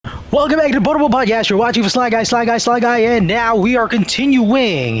Welcome back to the Portable Podcast. You're watching for Sly Guy, and now we are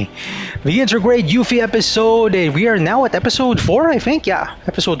continuing the Intergrade Yuffie episode. And we are now at episode 4, I think. Yeah,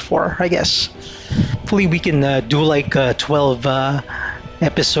 episode 4, I guess. Hopefully we can do like 12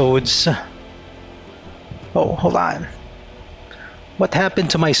 episodes. Oh, hold on. What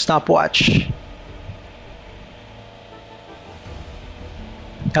happened to my stopwatch?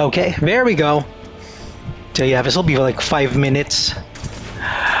 Okay, there we go. So yeah, this will be like 5 minutes.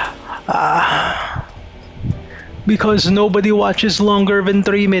 Because nobody watches longer than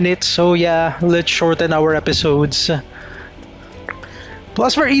 3 minutes, so yeah, let's shorten our episodes.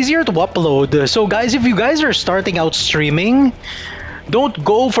 Plus, we're easier to upload. So guys, if you guys are starting out streaming, don't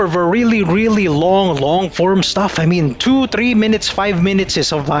go for the really long form stuff. I mean, 2, 3 minutes, 5 minutes is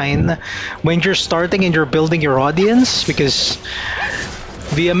fine when you're starting and you're building your audience, because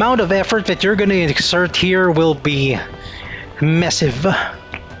the amount of effort that you're gonna exert here will be massive.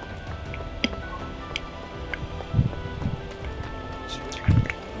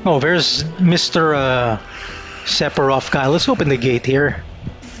 Oh, there's Mr. Sephiroth guy. Let's open the gate here.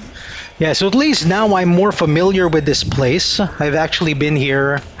 Yeah, so at least now I'm more familiar with this place. I've actually been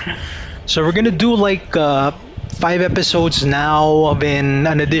here. So we're gonna do like 5 episodes now, then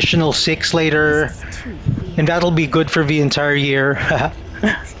an additional 6 later. And that'll be good for the entire year.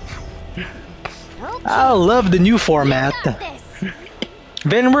 I love the new format.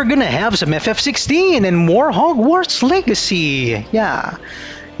 Then we're gonna have some FF16 and more Hogwarts Legacy. Yeah.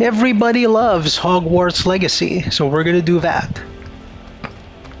 Everybody loves Hogwarts Legacy, so we're gonna do that.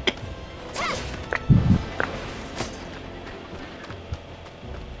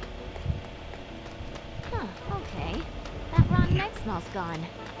 Huh, okay. That rotten egg smell's gone.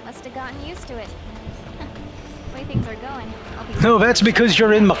 Must have gotten used to it. The way things are going, I'll be... No, that's because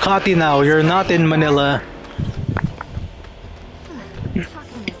you're in Makati now, you're not in Manila.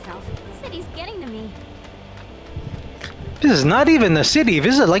 Talking to myself. The city's getting to me. This is not even a city,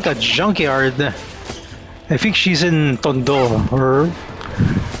 this is like a junkyard. I think she's in Tondo or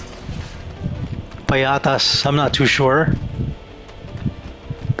Payatas, I'm not too sure.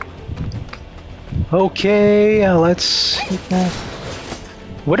 Okay, let's...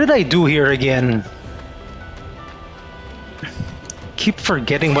 What did I do here again? Keep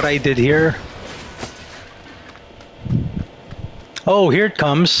forgetting what I did here. Oh, here it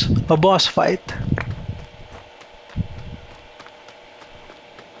comes, a boss fight.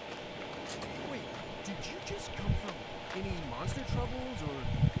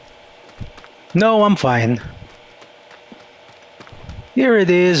 No, I'm fine. Here it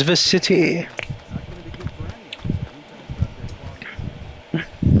is, the city.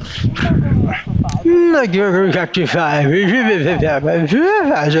 Reactor 5.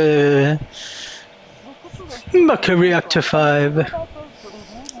 Mako Reactor 5.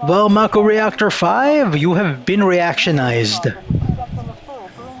 Well, Mako Reactor 5, you have been reactionized.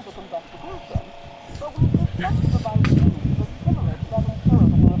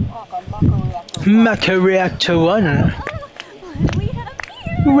 Mako Reactor 1.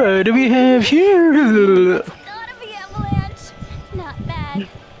 What do we have here? It's gotta be avalanche. Not bad.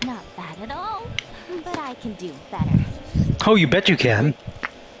 Not bad at all. But I can do better. Oh, you bet you can.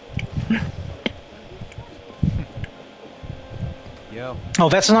 Yo. Oh,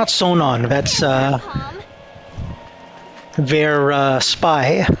 that's not Sonon. That's their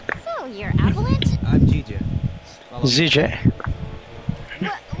spy. So, you're avalanche? I'm GJ. ZJ.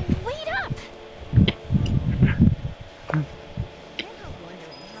 Wait up!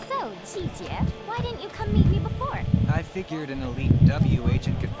 So, Gigi, why didn't you come meet me before? I figured an elite W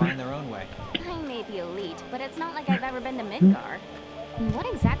agent could find their own way. I may be elite, but it's not like I've ever been to Midgar. What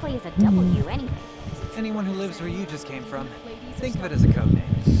exactly is a W anyway? Anyone who lives where you just came from, think of it as a code name.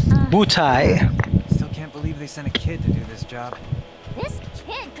 Butai. Still can't believe they sent a kid to do this job. This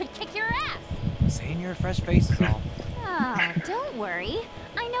kid could kick your ass! Saying you're a fresh face is all. Oh, don't worry.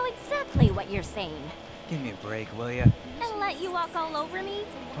 I know exactly what you're saying. Give me a break, will ya? And let you walk all over me?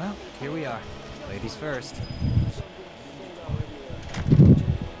 Well, here we are. Ladies first.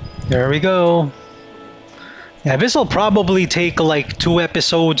 There we go. Yeah, this will probably take like 2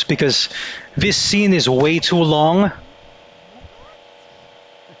 episodes because this scene is way too long.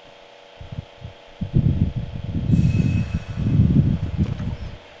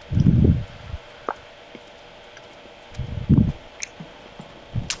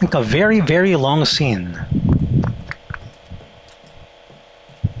 Like a very long scene.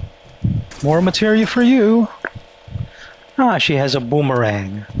 More material for you. Ah, she has a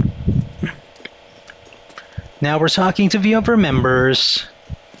boomerang. Now we're talking to the other members.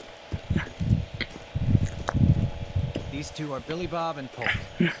 These two are Billy Bob and Polk.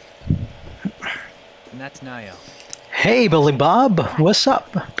 And that's Nayo. Hey, Billy Bob, what's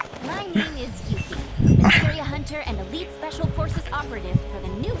up? My name is Yuffie, materia hunter and elite special forces operative for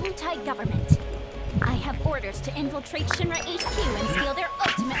the new Wutai government. I have orders to infiltrate Shinra HQ and steal their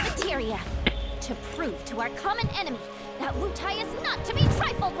ultimate materia. To prove to our common enemy that Wutai is not to be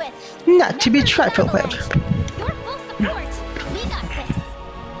trifled with. Not to be trifled with. Your full support